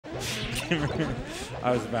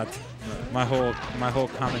I was about to, my whole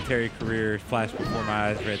commentary career flashed before my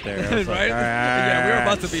eyes right there. I was right? like, all right, Yeah, we were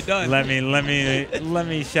about to be done. Let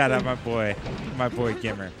me shout out my boy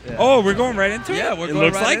Gimmer. Yeah. Oh, we're going right into it? Yeah, we're it going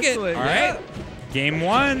looks right like into it. All yeah. right. Game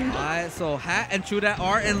 1. All right, so Hat and Chudat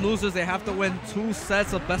are in losers. They have to win 2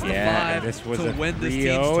 sets of best of 5 this was to a win this 3-0 team's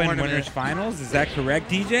in tournament. winners finals. Is that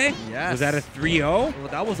correct, DJ? Yes. Was that a 3-0? Well,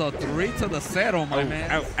 that was a 3 to the zero, my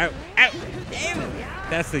man. Ow, ow, ow.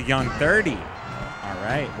 That's the young 30. All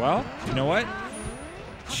right. Well, you know what?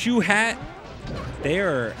 Chudat, they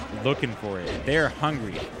are looking for it. They are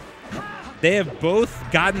hungry. They have both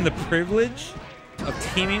gotten the privilege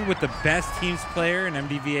of teaming with the best teams player in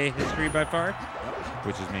MDVA history by far,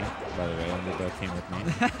 which is me, by the way, and they both team with me.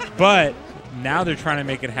 But now they're trying to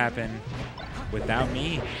make it happen without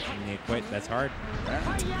me. That's hard.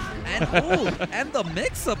 And the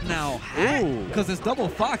mix-up now, because this double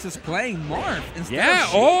fox is playing Marth instead Yeah.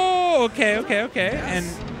 of Chu. Oh, okay. Yes. And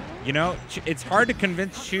you know, it's hard to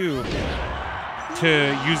convince Chu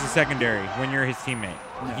to use a secondary when you're his teammate.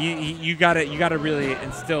 Yeah. You gotta really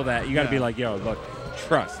instill that. You gotta be like, yo, look,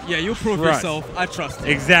 trust. Yeah, you prove yourself. I trust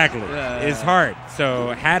you. Exactly. Yeah. It's hard.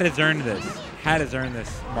 So Hat has earned this. Hat has earned this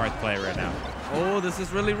Marth play right now. Oh, this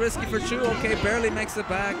is really risky for Chu. Okay, barely makes it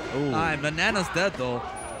back. Banana's dead though.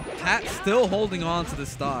 Hat still holding on to the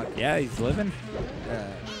stock. Yeah, he's living. Yeah.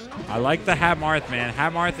 I like the Hat Marth, man.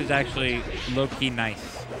 Hat Marth is actually low-key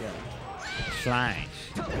nice. Slash.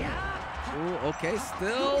 Ooh, okay,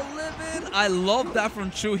 still living. I love that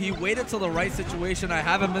from Chu. He waited till the right situation. I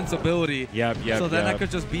have invincibility. Yep. So then I could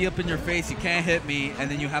just be up in your face. You can't hit me, and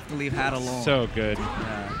then you have to leave Hat alone. So good.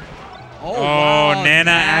 Yeah. Oh, wow,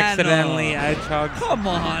 Nana accidentally chugged. Come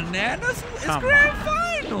on, Nana. It's grand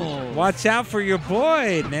final. Watch out for your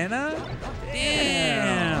boy, Nana.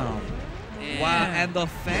 Damn. Wow, and the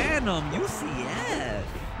Phantom, UCF.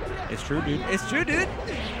 It's true, dude. It's true, dude.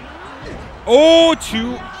 Oh,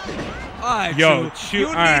 Chu. All right, Chu. You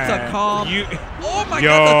need to calm. Oh, my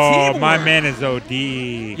God, the teamwork. My man is OD.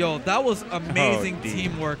 Yo, that was amazing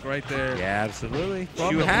teamwork right there. Yeah, absolutely.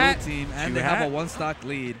 From the blue team, and they have a 1-stock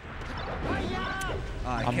lead.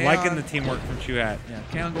 I'm Kaeon, liking the teamwork from Chudat. Yeah,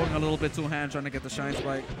 Kaeon going a little bit too hand trying to get the Shine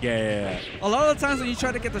Spike. Yeah. A lot of the times when you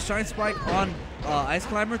try to get the Shine Spike on Ice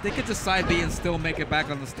Climber, they could just side B and still make it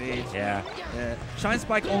back on the stage. Yeah. Shine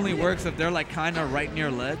Spike only works if they're like kind of right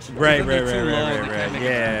near ledge. Right.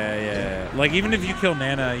 Yeah. Like even if you kill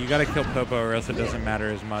Nana, you gotta kill Popo or else it doesn't matter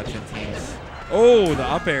as much in teams. Oh, the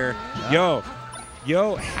up air. Yeah.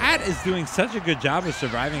 Yo, Hat is doing such a good job of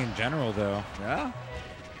surviving in general though. Yeah.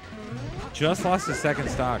 Just lost his 2nd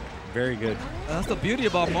stock. Very good. That's the beauty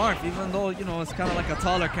about Marth. Even though, you know, it's kind of like a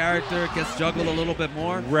taller character, gets juggled a little bit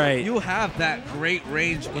more. Right. You have that great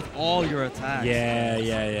range with all your attacks.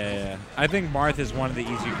 Yeah. I think Marth is one of the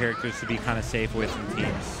easier characters to be kind of safe with in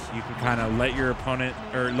teams. You can kind of let your opponent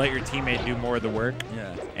or let your teammate do more of the work.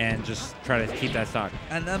 Yeah. And just try to keep that stock.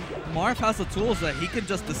 And then Marth has the tools that he can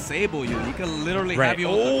just disable you. He can literally have you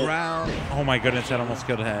on the ground. Oh my goodness, that almost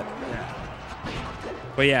killed Hat. Yeah.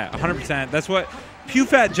 But yeah, 100%. That's what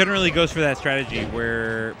PewFat generally goes for, that strategy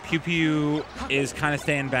where Pew is kind of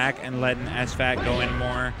staying back and letting SFat go in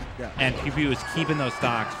more. Yeah. And Pew is keeping those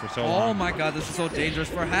stocks for so long. Oh my God, this is so dangerous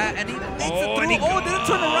for Hat. And he makes it through. Didn't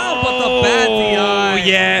turn around, but the bad DI.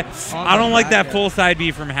 Yeah. I don't like that full side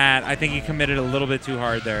B from Hat. I think he committed a little bit too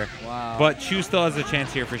hard there. Wow. But Chu still has a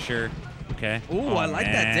chance here for sure. Okay. Ooh, I like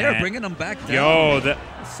that dare, bringing him back down. Yo,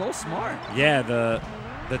 so smart. Yeah, the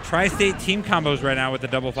Tri-State team combos right now with the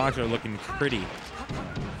double fox are looking pretty.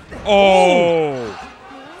 Oh! Ooh.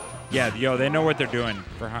 Yeah, yo, they know what they're doing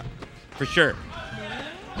for sure.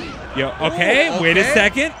 Yo, okay, wait a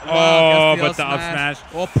second. Wow, but the up smash.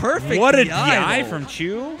 Oh, perfect. What a DI from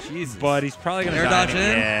Chu. Jesus. But he's probably going to die. Dodge in?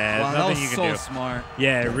 Yeah, wow, nothing that was you can so do. Smart.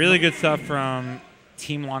 Yeah, really good stuff from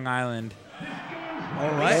Team Long Island.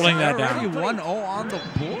 All right, holding that down. Already 1-0 on the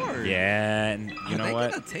board. Yeah, and you know what? Are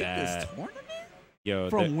they going to take this tournament?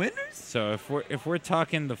 Yo, from winners? So if we're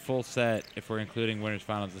talking the full set, if we're including winners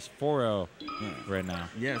finals, it's 4-0 right now.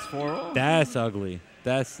 Yes, 4-0. That's ugly.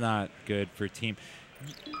 That's not good for team.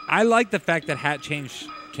 I like the fact that Hat changed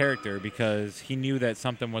character because he knew that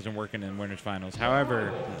something wasn't working in winners finals.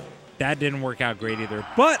 However, that didn't work out great either.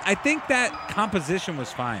 But I think that composition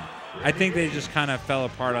was fine. I think they just kind of fell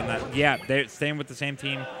apart on that. Yeah, they're staying with the same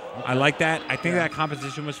team. I like that. I think that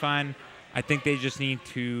composition was fine. I think they just need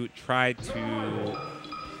to try to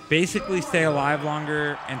basically stay alive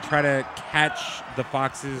longer and try to catch the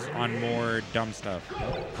foxes on more dumb stuff.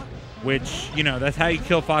 Which, you know, that's how you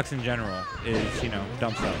kill fox in general is, you know,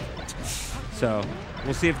 dumb stuff. So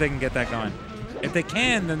we'll see if they can get that going. If they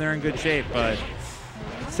can, then they're in good shape, but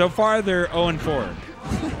So far, they're 0-4.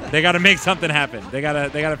 They got to make something happen. They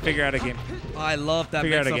gotta figure out a game. I love that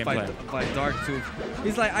mix-up by Darktooth.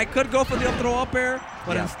 He's like, I could go for the up throw up air,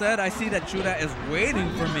 but instead I see that Chudat is waiting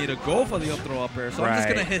for me to go for the up throw up air, so I'm just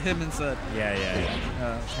gonna hit him instead.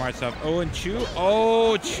 Yeah. Smart stuff. Oh, and Chu.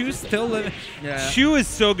 Oh, Chu's still living. Yeah. Chu is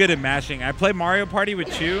so good at mashing. I play Mario Party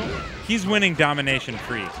with Chu. He's winning domination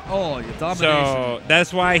free. Oh, yeah, domination. So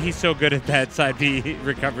that's why he's so good at that side B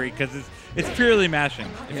recovery, because it's purely mashing,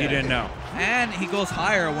 if you didn't know. And he goes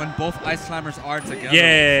higher when both ice climbers are together.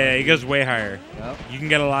 Yeah, he goes way higher. Yep. You can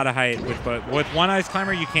get a lot of height but with one ice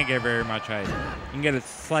climber, you can't get very much height. You can get a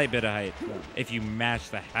slight bit of height if you mash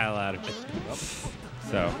the hell out of it. Yep.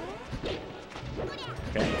 So,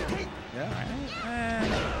 okay. Yeah.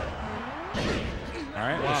 All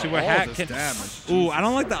right, Wow, let's see what all Hat this can. damage. Ooh, I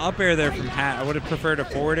don't like the up air there from Hat. I would have preferred a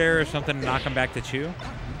forward air or something to knock him back to Chu.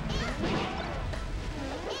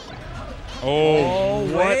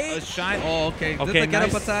 Oh, what a shine. Oh, okay. Did the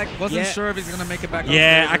get-up attack? Wasn't sure if he's going to make it back up.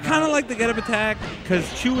 Yeah, I kind of like the get-up attack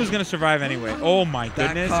because Chu was going to survive anyway. Oh, my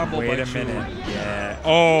goodness. Wait a minute. Yeah.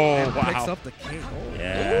 Oh, and wow. Picks up the cake. Oh.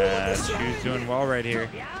 Yeah, Chu's doing well right here.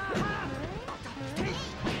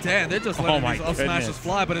 Damn, they're just letting these up smashes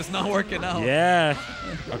fly, but it's not working out. Yeah.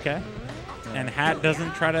 Okay. And Hat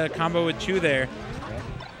doesn't try to combo with Chu there.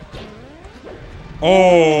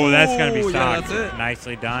 Oh, that's going to be stocked. Yeah, that's it.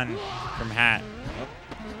 Nicely done from Hat.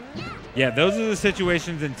 Yeah, those are the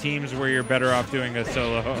situations in teams where you're better off doing a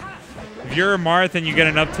solo. If you're a Marth and you get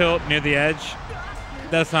an up tilt near the edge,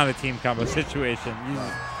 that's not a team combo situation. You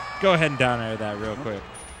just go ahead and down air that real quick.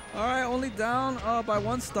 All right, only down by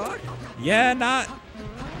one stock? Yeah, not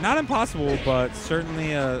impossible, but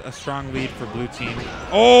certainly a strong lead for blue team.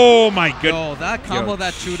 Oh, my goodness. Yo, that combo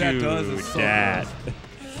that Chudat does is so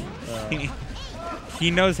good. He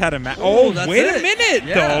knows how to match. Oh, wait a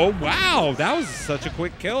minute, though. Wow, that was such a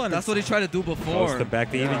quick kill. And that's what he tried to do before. Close to back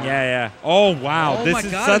to even. Yeah. Oh, wow. Oh, this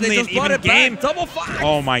is suddenly an even game. Double Fox.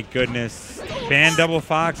 Oh, my goodness. Ban Double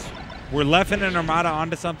Fox. We're left in an Armada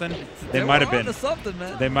onto something. They might have been.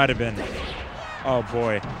 Man. They might have been. Oh,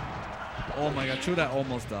 boy. Oh, my God. Chudat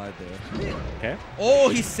almost died there. Okay. Oh,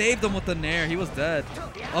 he saved him with the nair. He was dead.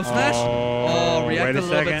 Up smash. Oh, reacted a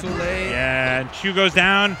little bit too late. Yeah, and Chu goes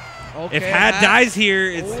down. Okay, if Hat dies here,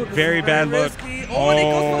 it's very bad look. Oh, and he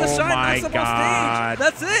goes for the shine. My God.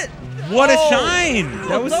 That's it. What a shine.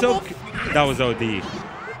 That was so. That was OD.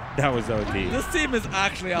 That was OD. This team is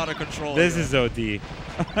actually out of control. This is OD.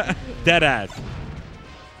 Dead ass.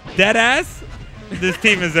 Dead ass? This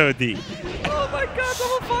team is OD. Oh, my God.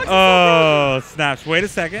 Double Fox. Oh, snaps. Wait a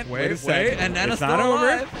second. Wait a second. And Nana's it's not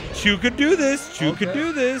over. Chu could do this. Chu could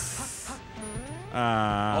do this.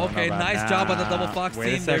 Okay, nice job on the Double Fox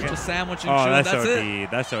team. They're just sandwiching Chu. That's OD.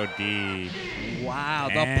 It. That's OD. Wow,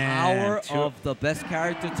 the power of the best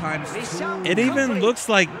character times 2. It even looks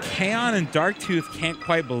like Kaeon and Darktooth can't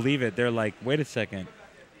quite believe it. They're like, wait a second.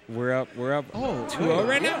 We're up 2-0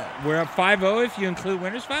 right now? We're up 5-0 if you include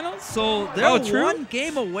winners finals? So they're one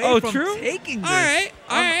game away from taking this.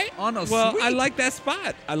 All right. On a well, sweep. I like that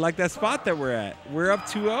spot. I like that spot that we're at. We're up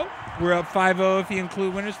 2-0. We're up 5-0 if you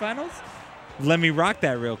include winners finals. Let me rock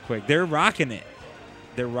that real quick. They're rocking it.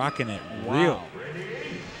 They're rocking it real.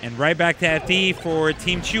 And right back to FD for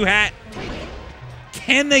Team Chu Hat.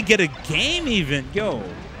 Can they get a game even? Yo,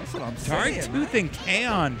 that's what I'm saying. Darktooth and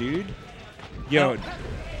Kaeon, dude. Yo,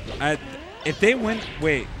 if they win,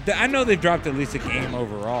 wait, I know they've dropped at least a game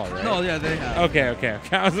overall, right? No, yeah, they have. Okay.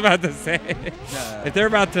 I was about to say, if they're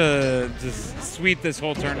about to just sweep this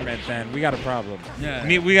whole tournament, then we got a problem. Yeah.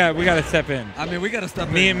 We got to step in. I mean, we got to step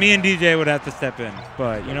in. Me and DJ would have to step in,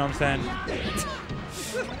 but you know what I'm saying?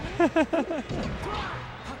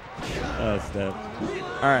 Oh, step.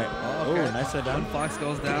 All right. Oh, nice side down. Fox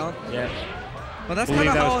goes down. Yeah. But that's kind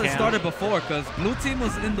of how it started before, because blue team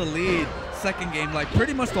was in the lead second game, like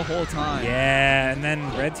pretty much the whole time. Yeah, and then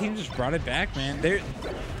red team just brought it back, man.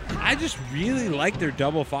 I just really like their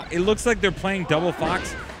double fox. It looks like they're playing double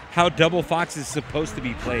fox how double fox is supposed to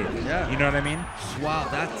be played. Yeah. You know what I mean? Wow,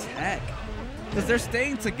 that's tech. Because they're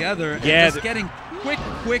staying together and just getting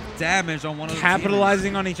quick damage on one of the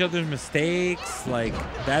capitalizing on each other's mistakes. Like,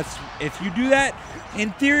 that's, if you do that,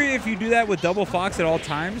 in theory, if you do that with double fox at all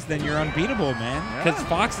times, then you're unbeatable, man. Because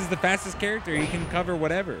Fox is the fastest character. He can cover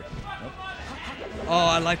whatever. Oh,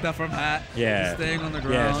 I like that from Hat. Yeah. Just staying on the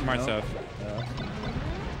ground. Yeah, smart stuff.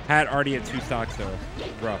 Hat already at 2 stocks, though.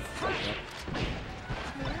 Rough.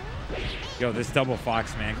 Yo, this double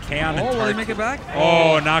fox, man. Kaeon and will he make it back?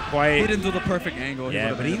 Oh, not quite. He didn't do the perfect angle.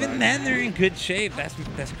 Yeah, but even then, they're in good shape. That's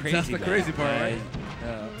crazy. That's the crazy part, right?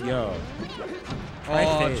 Yeah. Yo.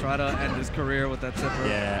 Try to end his career with that tipper.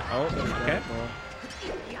 Yeah. Oh, okay.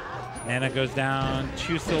 Nana goes down.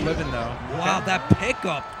 Chu still living, though. Wow, that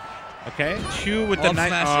pickup. Okay, Chu with the knife.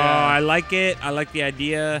 Smash, Oh, yeah. I like it. I like the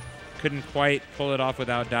idea. Couldn't quite pull it off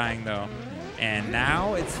without dying, though. And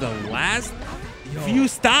now it's the last few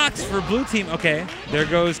stocks for blue team. Okay, there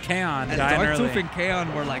goes Kaeon. And dying early. Darktooth and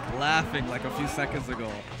Kaeon were like laughing like a few seconds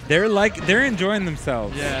ago. They're enjoying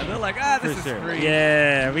themselves. Yeah, they're like, ah, this For is sure. free.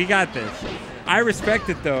 Yeah, we got this. I respect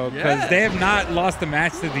it, though, because they have not lost a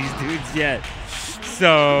match to these dudes yet.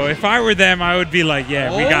 So if I were them, I would be like,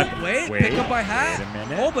 yeah, we got this. Wait, pick up by Hat. Wait a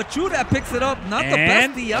minute. Oh, but Chudat picks it up. Not the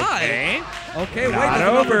best DI. Okay, wait, Not there's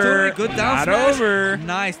an over. opportunity. Good down Not smash. over.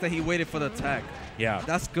 Nice that he waited for the tech. Yeah.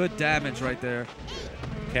 That's good damage right there.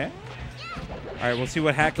 Okay. All right, we'll see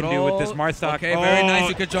what Hat can do with this Mars stock. Okay, very nice.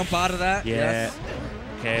 You could jump out of that. Yeah. Yes.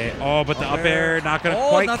 Okay. Oh, but the up air not going to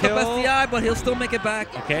quite not kill. the best DI, but he'll still make it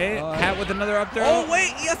back. Okay. Hat with another up throw. Oh,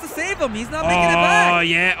 wait. He has to save him. He's not making it back. Oh,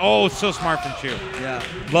 yeah. Oh, so smart from Chu. Yeah.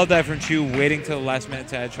 Love that from Chu, waiting till the last minute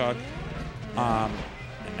to hedgehog. And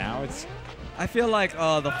now it's... I feel like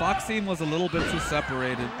the Fox team was a little bit too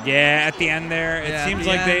separated. Yeah, at the end there. It seems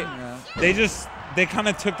like they kind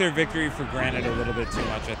of took their victory for granted a little bit too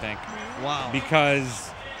much, I think. Wow.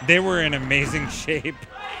 Because they were in amazing shape.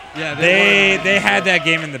 Yeah, they had that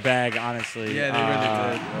game in the bag, honestly. Yeah, they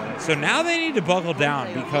really did. So now they need to buckle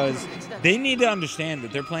down because they need to understand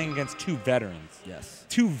that they're playing against two veterans. Yes.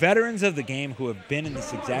 Two veterans of the game who have been in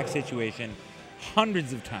this exact situation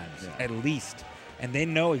hundreds of times, at least. And they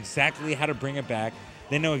know exactly how to bring it back.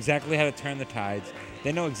 They know exactly how to turn the tides.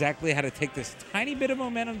 They know exactly how to take this tiny bit of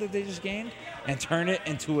momentum that they just gained and turn it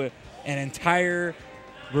into an entire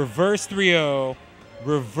reverse 3-0,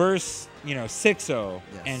 reverse 6-0,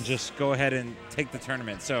 and just go ahead and take the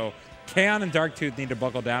tournament. So Kaeon and Darktooth need to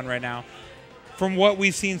buckle down right now. From what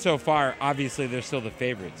we've seen so far, obviously they're still the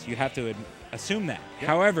favorites. You have to assume that. Yep.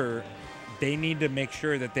 However, they need to make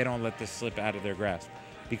sure that they don't let this slip out of their grasp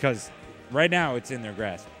because right now it's in their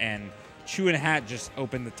grasp. And Chu and Hat just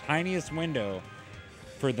opened the tiniest window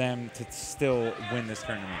for them to still win this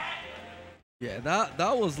tournament. Yeah,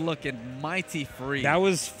 that was looking mighty free. That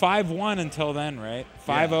was 5-1 until then, right?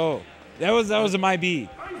 5-0. Yeah. That was a my B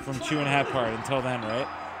from Chu and Hat part until then, right?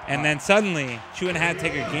 And then suddenly Chu and Hat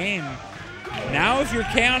take a game. Now if you're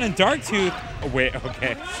Kaeon and Darktooth, wait,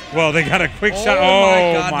 okay. Well, they got a quick shot.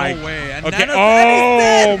 Oh my God, no way. And okay.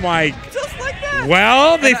 Oh my. Just like that.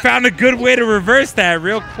 Well, they found a good way to reverse that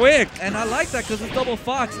real quick. And I like that because it's double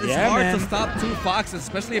Fox. It's hard to stop two Foxes,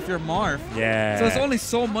 especially if you're Marth. Yeah. So there's only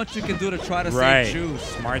so much you can do to try to save Chu.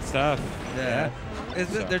 Smart stuff. Yeah.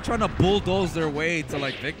 They're trying to bulldoze their way to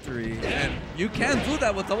like victory, and you can't do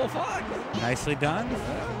that with double Fox. Nicely done.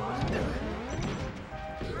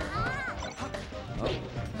 Oh.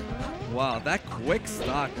 Wow, that quick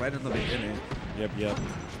stock right in the beginning. Yep.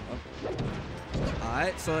 All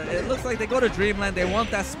right, so it looks like they go to Dreamland. They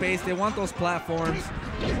want that space. They want those platforms.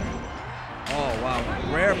 Oh,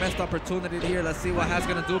 wow. Rare missed opportunity here. Let's see what Hat's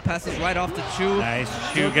going to do. Passes right off to Chu.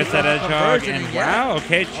 Nice. Chu gets that hedgehog. And wow,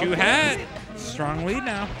 okay, Chu Hat. Strong lead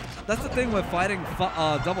now. That's the thing with fighting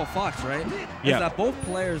double Fox, right? Yeah. Is that both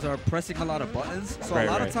players are pressing a lot of buttons. So a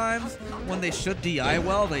lot of times when they should DI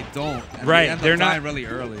well, they don't. And they're not really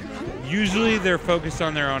early. Usually they're focused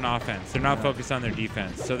on their own offense. They're not focused on their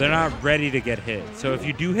defense. So they're not ready to get hit. So if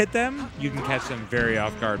you do hit them, you can catch them very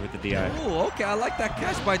off guard with the DI. Oh, okay. I like that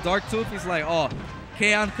catch by Darktooth. He's like, oh,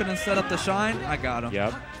 Kaeon couldn't set up the shine. I got him.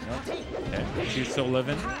 Yep. Okay. She's still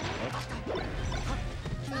living.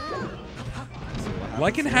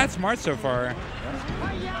 Liking Hat smart so far.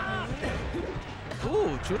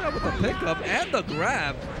 Ooh, Chudat with the pickup and the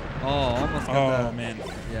grab. Oh, almost got that. Oh, man.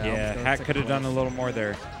 Yeah, Hat could have done a little more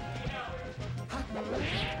there.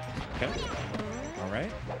 Okay. All right.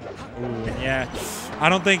 Ooh, and yeah, I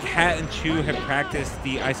don't think Hat and Chu have practiced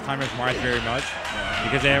the Ice Climbers Marth very much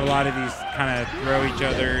because they have a lot of these kind of throw each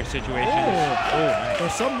other situations. Oh, nice. For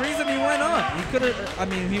some reason he went up. He could have, I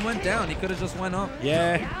mean, he went down. He could have just went up.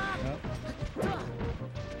 Yeah.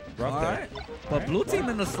 All right. But blue team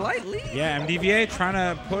in the slight lead. Yeah, MDVA trying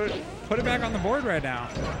to put it back on the board right now.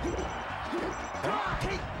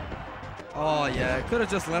 Oh, yeah. Could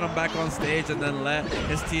have just let him back on stage and then let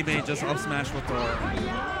his teammate just up smash with the...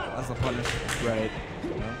 That's the punish. Right.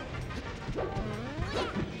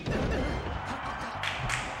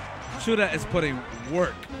 Chudat is putting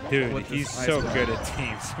work. Dude, he's so good at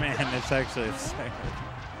teams, man. It's actually insane.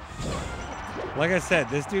 Like I said,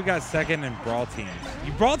 this dude got second in Brawl Teams.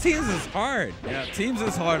 Brawl Teams is hard. Yeah, Teams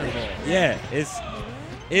is hard in Brawl. Yeah,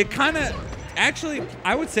 it kind of... Actually,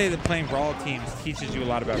 I would say that playing Brawl Teams teaches you a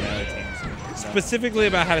lot about melee teams. Specifically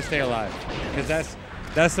about how to stay alive. Because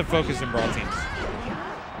that's the focus in Brawl Teams.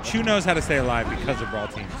 Chu knows how to stay alive because of brawl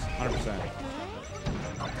teams, 100%.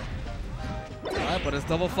 All right, but it's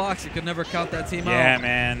Double Fox. You could never count that team out. Yeah,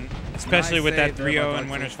 man. Especially Nice with that save there 3-0 by in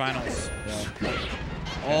winners finals. Yeah.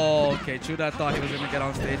 Oh, okay. Chudat thought he was going to get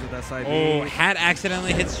on stage with that side. Oh, Hat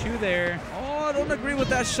accidentally hits Chu there. Oh, I don't agree with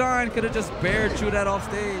that shine. Could have just bared Chudat off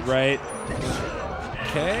stage. Right.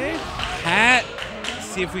 Okay. Hat.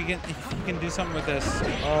 See if we can do something with this.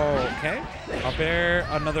 Oh, okay. Up air,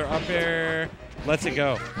 another up air. Lets it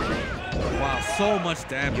go. Wow, so much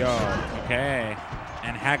damage. Yo, okay.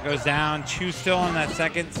 And Hat goes down. Chu still on that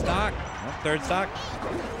second stock. Oh, third stock.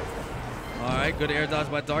 All right, good air dodge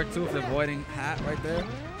by Darktooth, avoiding Hat right there.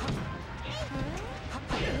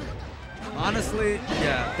 Honestly,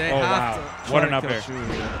 yeah, they have to. What an up air.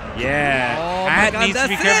 Yeah. Oh Hat God, needs to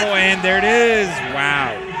be careful, and there it is.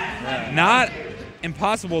 Wow. Yeah. Not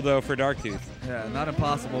impossible, though, for Darktooth. Yeah, not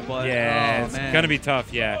impossible, but yeah, it's man. going to be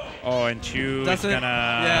tough, yeah. Oh, and Chu is going to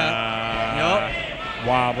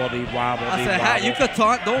wobbledy, I said, Hat, you could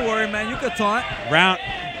taunt. Don't worry, man. You could taunt. Round,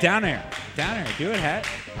 down air. Down air. Do it, Hat.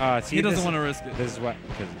 See, he doesn't want to risk it. This is what,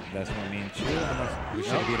 because that's what me and Chu, we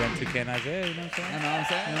should be done 2K and Isaiah, you know what I'm saying? I know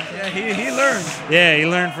what I'm saying? Yeah, he learned. Yeah, he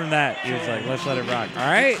learned from that. He was like, let's let it rock. All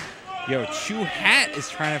right. Yo, Chu Hat is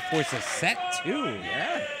trying to force a set, too.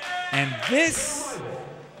 Yeah. And this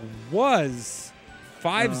was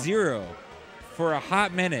 5-0 for a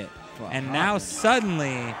hot minute. And now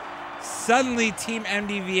suddenly Team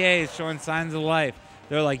MDVA is showing signs of life.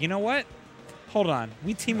 They're like, you know what? Hold on.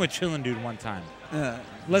 We teamed with Chillin Dude one time.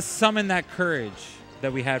 Let's summon that courage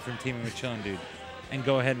that we had from teaming with Chillin Dude and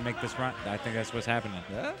go ahead and make this run. I think that's what's happening.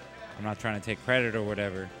 Yeah. I'm not trying to take credit or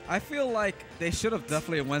whatever. I feel like they should have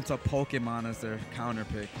definitely went to Pokemon as their counter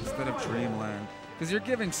pick instead of Dreamland. Because you're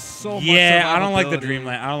giving so much. Yeah, I don't like the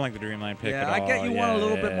Dreamland. I don't like the Dreamland pick at all. Yeah, I get you want a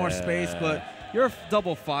little bit more space, but you're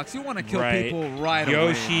Double Fox. You want to kill people right away.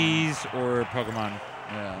 Yoshi's or Pokemon.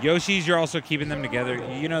 Yeah. Yoshi's, you're also keeping them together.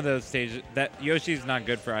 You know those stages. That Yoshi's not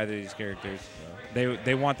good for either of these characters.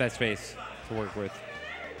 They want that space to work with.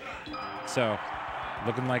 So,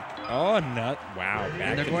 looking like, oh, nut. Wow.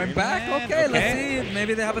 And they're going back? Okay, let's see.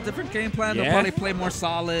 Maybe they have a different game plan. They'll probably play more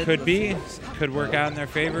solid. Could be. Could work out in their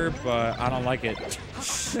favor, but I don't like it.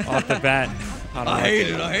 Off the bat. I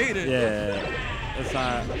hate it. Yeah. It's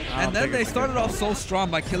not, and then they started off so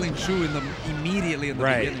strong by killing Chu immediately in the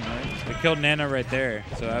beginning, right? They killed Nana right there,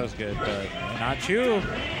 so that was good, but not Chu.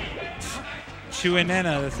 Chu and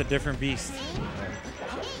Nana, that's a different beast.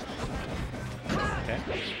 Okay.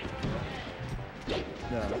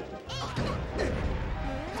 Yeah.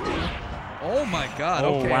 Oh my God!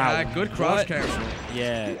 Oh, okay, wow. Good crouch cancel.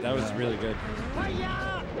 Yeah, that was really good.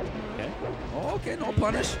 Okay. Oh, okay, no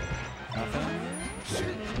punish. Nothing.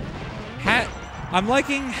 Hat. I'm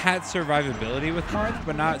liking Hat's survivability with Marth,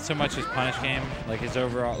 but not so much his punish game. Like his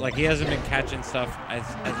overall, like he hasn't been catching stuff as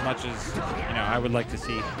much as I would like to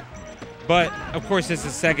see. But of course, this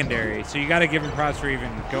is secondary, so you got to give him props for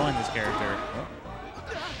even going this character.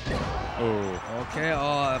 Oh. Okay.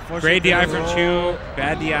 Oh, great DI from Chu.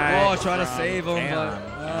 Bad DI. Oh, try to save him,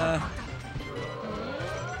 but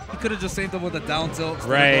he could have just saved him with a down tilt.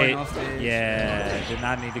 Right. Off stage. Yeah. Did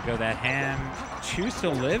not need to go that ham. Chu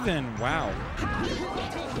still living. Wow.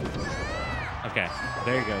 Okay.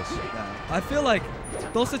 There he goes. Yeah. I feel like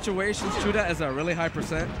those situations, Chudat is a really high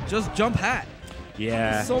percent. Just jump Hat.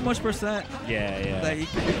 Yeah. So much percent. Yeah. That you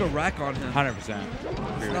could rack on him.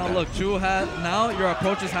 100%. Now look, Chu Hat. Now your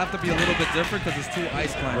approaches have to be a little bit different because it's 2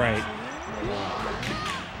 ice climbers. Right.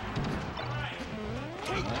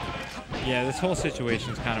 Yeah, this whole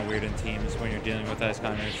situation is kind of weird in teams when you're dealing with ice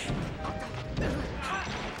climbers.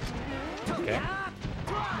 Okay.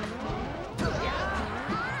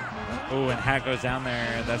 Oh, and Hat goes down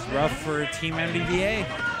there. That's rough for Team MDVA.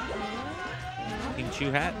 Team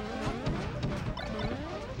Chu Hat.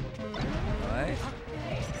 Right.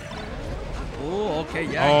 Oh, okay,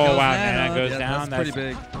 yeah. Oh, wow, Nana goes down. That's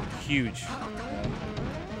pretty big. Huge.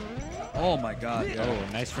 Oh, my God. Yeah.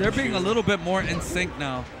 Oh, nice. They're being a little bit more in sync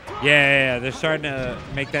now. Yeah. They're starting to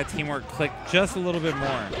make that teamwork click just a little bit more,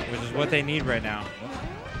 which is what they need right now.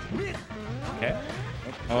 Okay.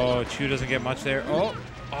 Oh, Chu doesn't get much there. Oh,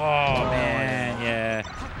 man, yeah.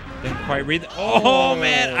 Didn't quite read. Oh,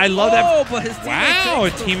 man, I love that. Oh, but his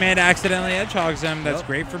teammate accidentally hedgehogs him. That's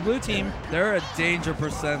great for blue team. They're a danger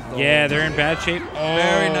percent, though. Yeah, they're in bad shape. Oh,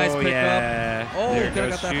 very nice pickup. Yeah. Oh, there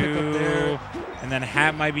could have got that pickup there. And then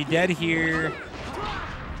Hat might be dead here.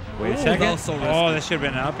 Wait a second. That was so risky. Oh, this should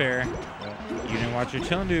have been an up air. You didn't watch your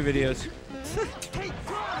Chillin Dude videos.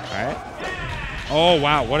 All right. Oh,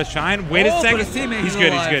 wow. What a shine. Wait a second. But his teammate, He's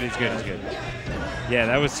good. Yeah,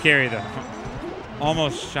 that was scary, though.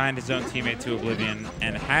 almost shined his own teammate to oblivion,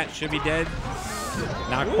 and Hat should be dead.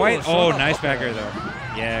 Not quite. Oh, nice back air, though.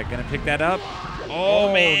 Yeah, gonna pick that up.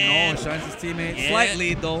 Oh, man. No, shines his teammate. Yeah. Slight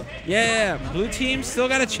lead, though. Yeah, blue team still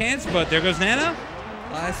got a chance, but there goes Nana.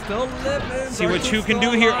 I still live. See what Chu can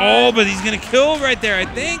do here. Oh, but he's going to kill right there, I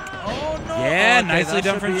think. Oh, no. Yeah, okay, nicely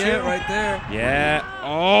done from Chu. Right there. Yeah.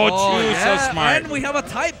 Oh, Chu, yeah. so smart. And we have a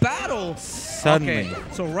tight battle. Suddenly. Okay,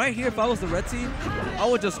 so right here, if I was the red team, I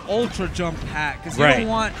would just ultra jump Hat because you Right. don't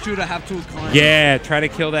want Chu to have 2 climbs. Yeah, try to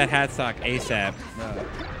kill that hat stock ASAP.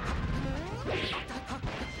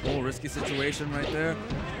 Oh, risky situation right there.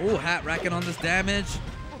 Oh, Hat racking on this damage.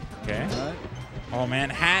 Okay. Right. Oh, man.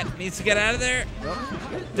 Hat needs to get out of there. Yep.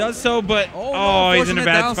 Does so, but no, he's in a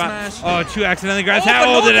bad down spot. smash. Oh, Chu accidentally grabs Oh, Hat.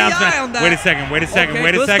 but no the down DI smash. on that. Wait a second. Wait a second. Okay,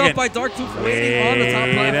 wait a good second. stuff by Darktooth waiting on the top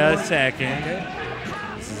Wait platform. a second. Okay.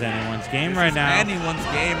 This is anyone's game This right is now. anyone's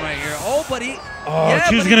game right here. Oh, but he... Oh, yeah,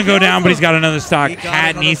 Chu's but going to he go kills down, but he's him. got another stock. He got Hat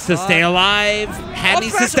another needs to stock. stay alive. Hat Up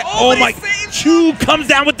needs to smash. stay. Oh, Oh, but my. he saved- Chu comes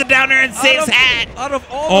down with the downer and saves Hat. Out of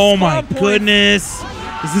all Oh, the my spawn points. goodness.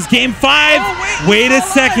 This is game 5. Oh, wait a he's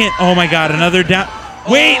still second. alive. Oh, my God. Another down.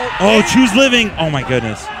 Wait. okay. Chu's living. Oh, my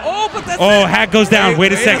goodness. Oh, but that's Oh, it. Hat goes down.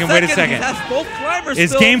 Wait a second. Wait a He second. has both climbers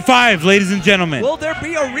It's still. game 5, ladies and gentlemen. Will there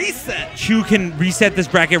be a reset? Chu can reset this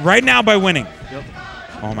bracket right now by winning. Yep.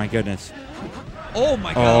 Oh, my goodness. Oh,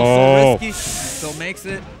 my God. Oh. So risky. He still makes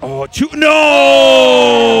it. Oh, Chu. No!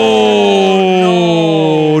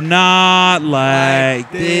 Oh, no. Not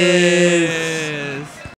like this.